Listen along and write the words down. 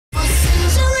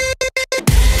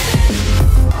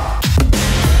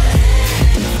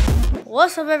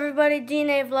What's up, everybody?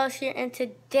 DNA Vlogs here, and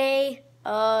today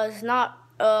is not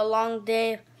a long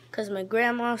day because my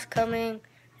grandma's coming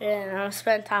and I'm gonna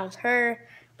spend time with her.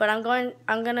 But I'm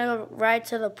gonna ride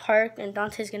to the park and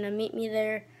Dante's gonna meet me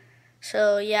there.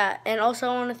 So yeah, and also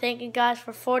I want to thank you guys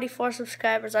for 44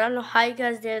 subscribers. I don't know how you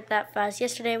guys did it that fast.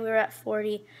 Yesterday we were at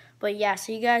 40, but yeah,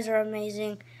 so you guys are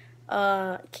amazing.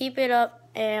 Keep it up,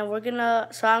 and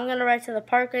I'm gonna ride to the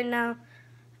park right now.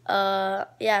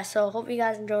 Yeah, so hope you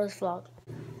guys enjoy this vlog.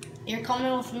 You're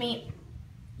coming with me.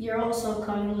 You're also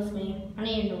coming with me. I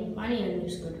need a new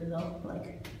scooter though.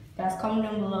 Like, guys, comment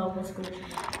down below what scooter.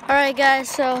 Alright guys,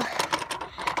 so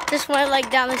just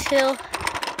went down this hill.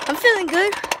 I'm feeling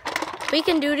good. We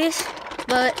can do this.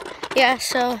 But yeah,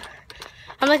 so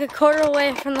I'm like a quarter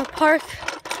away from the park.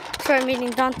 So I'm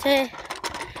meeting Dante.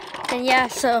 And yeah,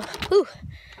 so whew.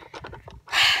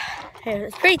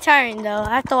 It's pretty tiring though.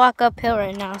 I have to walk uphill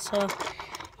right now, so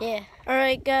yeah.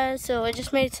 Alright guys, so I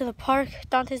just made it to the park.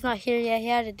 Dante's not here yet. He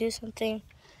had to do something.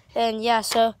 And yeah,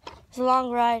 so it's a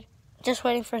long ride. Just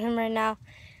waiting for him right now.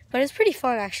 But it's pretty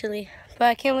fun actually. But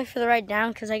I can't wait for the ride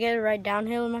down because I get to ride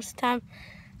downhill most of the time.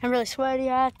 I'm really sweaty.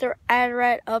 I had to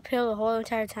ride uphill the whole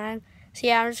entire time. So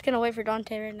yeah, I'm just going to wait for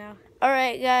Dante right now.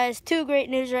 Alright guys, two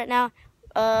great news right now.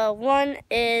 One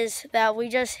is that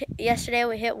yesterday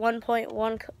we hit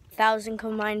 1.1 thousand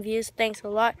combined views. Thanks a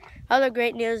lot. Other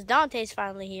great news, Dante's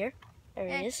finally here. There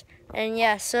he is. And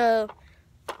yeah, so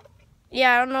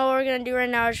yeah, I don't know what we're gonna do right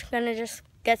now. We're just gonna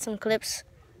get some clips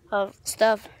of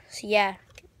stuff. So yeah,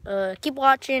 keep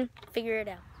watching, figure it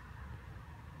out.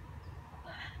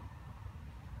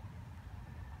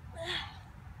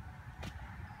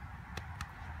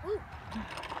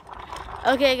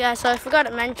 Okay guys, so I forgot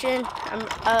to mention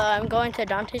I'm going to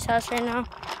Dante's house right now,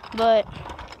 but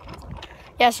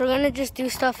yeah, so we're gonna just do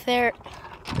stuff there.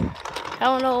 I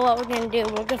don't know what we're gonna do.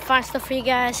 We're gonna find stuff for you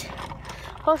guys.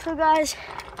 Also guys,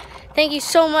 thank you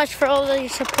so much for all of your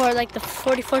support, like the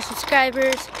 44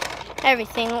 subscribers,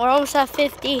 everything. We're almost at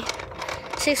 50.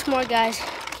 6 more guys.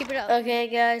 Keep it up. Okay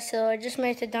guys, so I just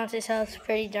made it to Dante's house.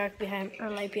 Pretty dark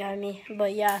light behind me.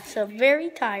 But yeah, so very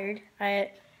tired.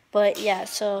 But yeah,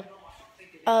 so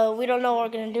we don't know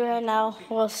what we're gonna do right now.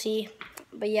 We'll see.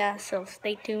 But yeah, so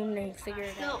stay tuned and figure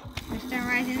it out. Mr.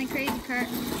 Rise in the crazy cart.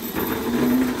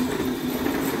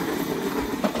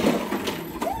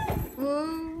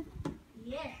 Ooh.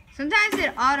 Yeah. Sometimes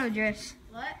it auto drifts.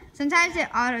 What? Sometimes it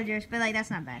auto drifts, but like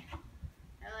that's not bad.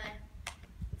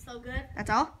 So good? That's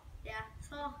all? Yeah,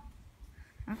 so.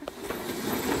 Okay.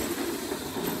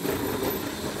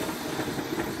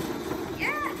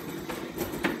 Yeah.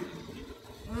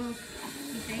 Ooh.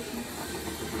 He's shaking.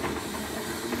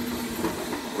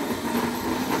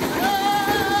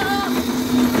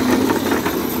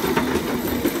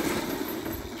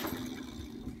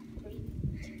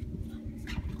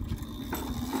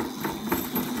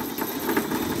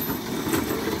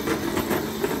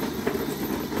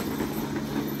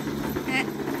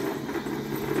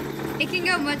 It can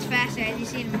go much faster, as you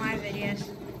see in my videos.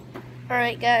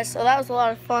 Alright guys, so that was a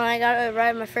lot of fun. I got to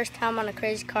ride my first time on a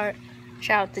crazy cart.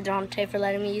 Shout out to Dante for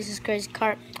letting me use his crazy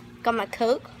cart. Got my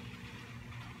Coke.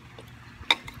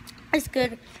 It's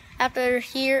good. After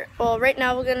here, well, right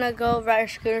now we're gonna go ride our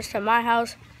scooters to my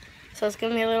house. So it's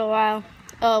gonna be a little while.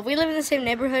 We live in the same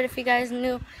neighborhood, if you guys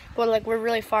knew, but we're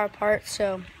really far apart.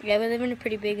 So yeah, we live in a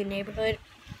pretty big neighborhood.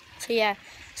 So yeah,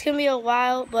 it's gonna be a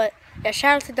while, but yeah,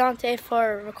 shout out to Dante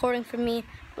for recording for me.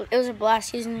 It was a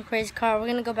blast using the crazy car. We're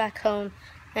gonna go back home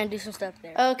and do some stuff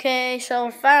there. Okay, so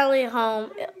we're finally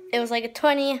home. It was like a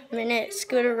 20-minute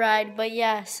scooter ride, but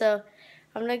yeah, so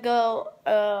I'm gonna go.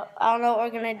 I don't know what we're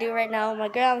gonna do right now. My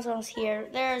grandma's here.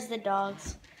 There's the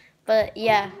dogs. But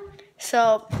yeah,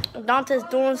 so Dante's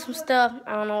doing some stuff.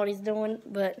 I don't know what he's doing,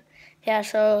 but yeah,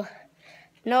 so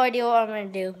no idea what I'm gonna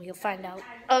do. You'll find out.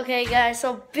 Okay, guys,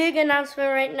 so big announcement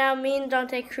right now. Me and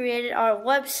Dante created our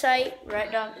website.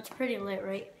 Right, Dante? It's pretty lit,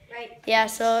 right? Right. Yeah,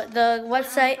 so the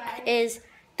website is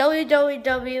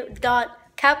www.D,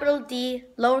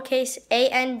 lowercase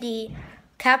a-n-d,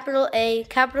 capital A,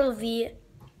 capital V,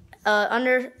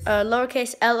 under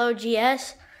lowercase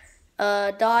logs,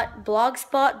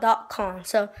 .blogspot.com.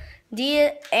 So D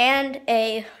and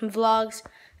A vlogs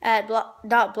at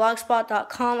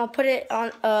 .blogspot.com. I'll put it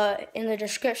on in the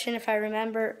description if I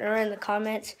remember, or in the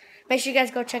comments. Make sure you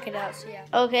guys go check it out. So yeah.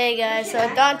 Okay guys, so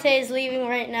Dante is leaving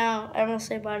right now. Everyone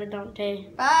say bye to Dante.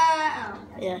 Bye.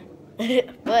 Yeah.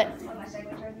 But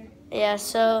yeah,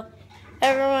 so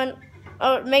everyone,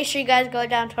 make sure you guys go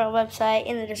down to our website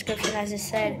in the description, as I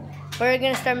said. We're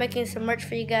gonna start making some merch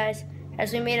for you guys,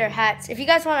 as we made our hats. If you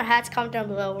guys want our hats, comment down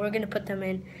below. We're gonna put them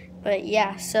in. But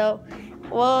yeah, so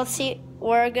we'll see.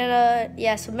 We're gonna,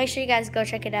 yeah, so make sure you guys go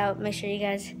check it out. Make sure you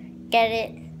guys get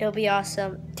it. It'll be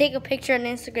awesome. Take a picture on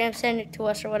Instagram, send it to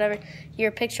us or whatever.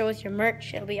 Your picture with your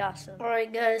merch. It'll be awesome. All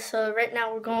right, guys. So right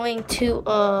now we're going to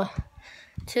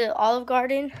Olive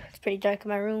Garden. It's pretty dark in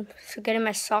my room, so getting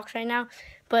my socks right now.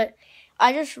 But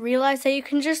I just realized that you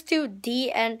can just do D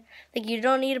and like you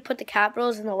don't need to put the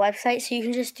capitals in the website, so you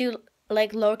can just do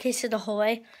like lowercase the whole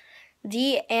way.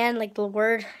 D and like the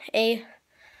word A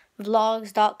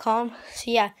vlogs.com.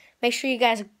 So yeah, make sure you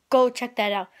guys go check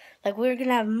that out. Like we're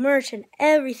gonna have merch and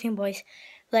everything, boys.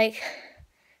 Like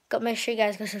go make sure you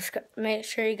guys go subscribe. Make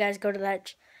sure you guys go to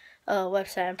that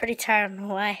website. I'm pretty tired, I don't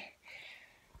know why.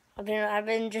 I've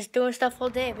been just doing stuff all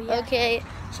day, but yeah. Okay,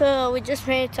 so we just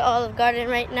made it to Olive Garden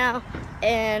right now,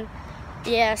 and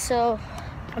yeah, so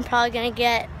I'm probably gonna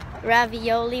get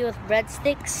ravioli with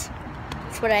breadsticks.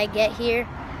 That's what I get here.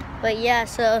 But yeah,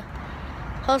 so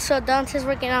also Dante's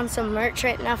working on some merch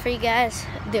right now for you guys.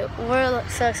 Dude, we're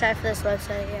so excited for this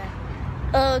website,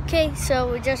 yeah. Okay,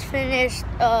 so we just finished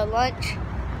lunch.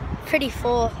 Pretty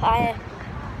full.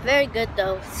 Very good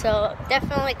though. So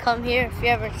definitely come here if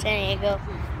you're ever in San Diego.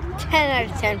 10 out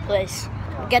of 10 place.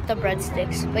 Get the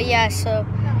breadsticks. But yeah, so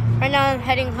right now I'm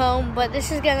heading home. But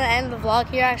this is gonna end the vlog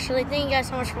here actually. Thank you guys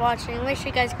so much for watching. Make sure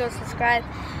you guys go subscribe.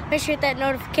 Make sure you hit that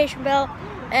notification bell.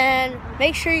 And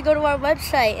make sure you go to our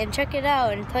website and check it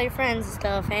out and tell your friends and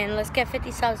stuff. And let's get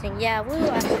 50 subs. And yeah, woo!